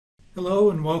Hello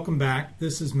and welcome back.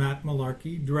 This is Matt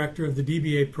Malarkey, Director of the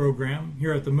DBA program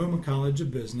here at the Muma College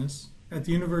of Business at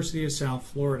the University of South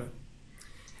Florida.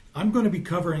 I'm going to be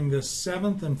covering the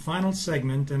seventh and final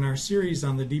segment in our series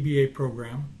on the DBA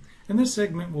program, and this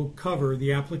segment will cover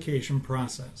the application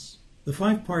process. The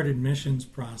five-part admissions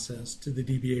process to the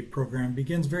DBA program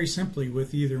begins very simply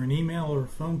with either an email or a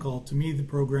phone call to me, the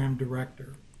program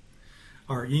director.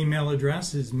 Our email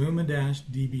address is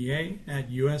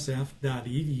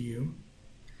muma-dba@usf.edu,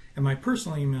 and my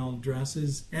personal email address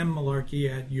is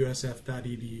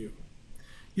mmalarkey@usf.edu.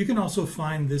 You can also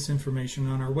find this information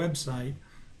on our website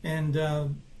and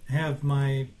have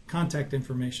my contact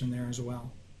information there as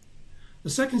well. The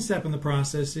second step in the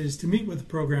process is to meet with the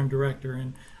program director,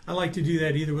 and I like to do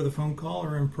that either with a phone call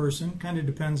or in person. Kind of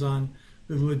depends on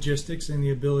the logistics and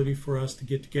the ability for us to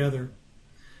get together.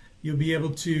 You'll be able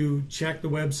to check the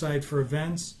website for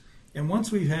events, and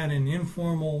once we've had an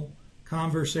informal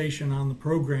conversation on the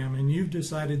program and you've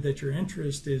decided that your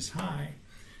interest is high,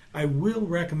 I will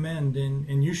recommend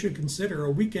and you should consider a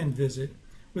weekend visit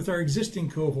with our existing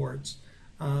cohorts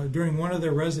during one of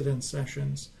their residence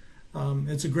sessions.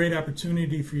 It's a great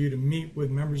opportunity for you to meet with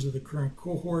members of the current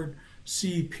cohort,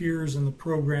 see peers in the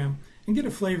program, and get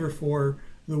a flavor for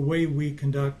the way we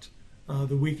conduct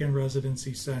the weekend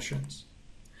residency sessions.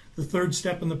 The third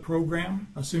step in the program,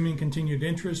 assuming continued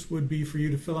interest, would be for you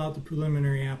to fill out the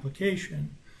preliminary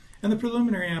application. And the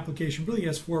preliminary application really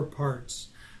has four parts.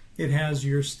 It has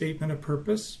your statement of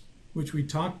purpose, which we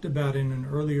talked about in an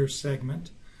earlier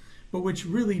segment, but which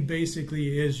really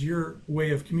basically is your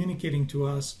way of communicating to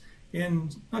us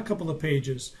in a couple of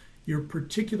pages your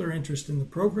particular interest in the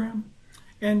program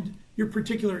and your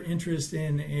particular interest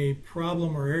in a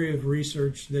problem or area of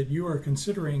research that you are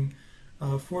considering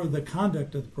for the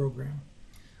conduct of the program.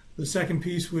 The second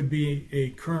piece would be a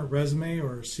current resume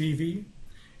or a CV,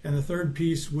 and the third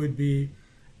piece would be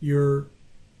your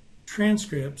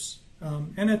transcripts.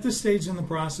 And at this stage in the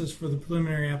process for the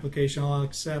preliminary application, I'll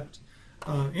accept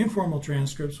informal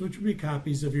transcripts, which would be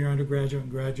copies of your undergraduate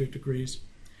and graduate degrees.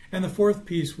 And the fourth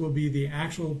piece will be the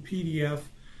actual PDF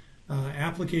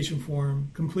application form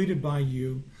completed by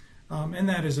you, and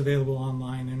that is available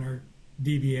online in our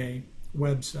DBA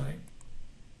website.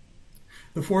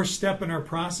 The fourth step in our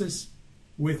process,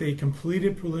 with a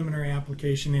completed preliminary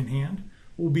application in hand,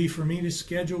 will be for me to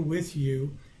schedule with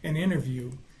you an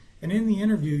interview. And in the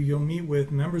interview, you'll meet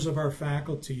with members of our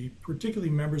faculty, particularly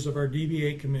members of our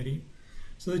DBA committee,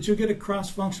 so that you'll get a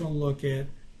cross-functional look at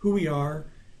who we are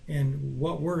and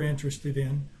what we're interested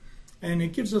in. And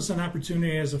it gives us an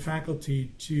opportunity as a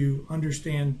faculty to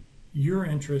understand your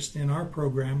interest in our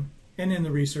program and in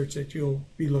the research that you'll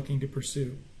be looking to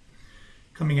pursue.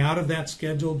 Coming out of that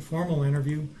scheduled formal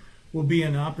interview will be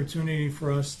an opportunity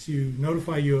for us to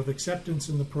notify you of acceptance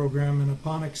in the program, and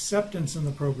upon acceptance in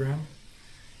the program,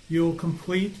 you'll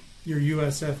complete your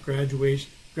USF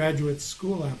graduate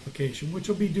school application, which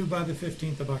will be due by the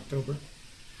 15th of October.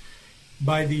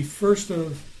 By the 1st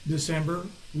of December,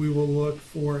 we will look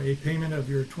for a payment of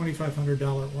your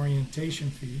 $2,500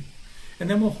 orientation fee, and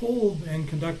then we'll hold and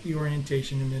conduct the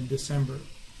orientation in mid-December.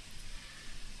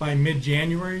 By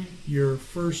mid-January, your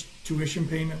first tuition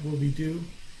payment will be due,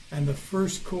 and the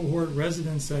first cohort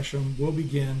residence session will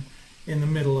begin in the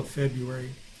middle of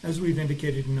February, as we've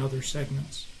indicated in other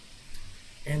segments.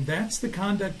 And that's the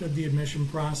conduct of the admission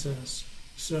process.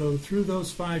 So through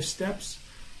those 5 steps,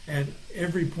 at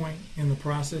every point in the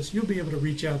process, you'll be able to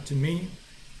reach out to me,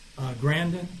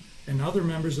 Grandin, and other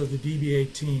members of the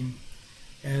DBA team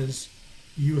as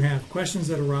you have questions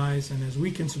that arise and as we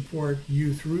can support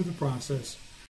you through the process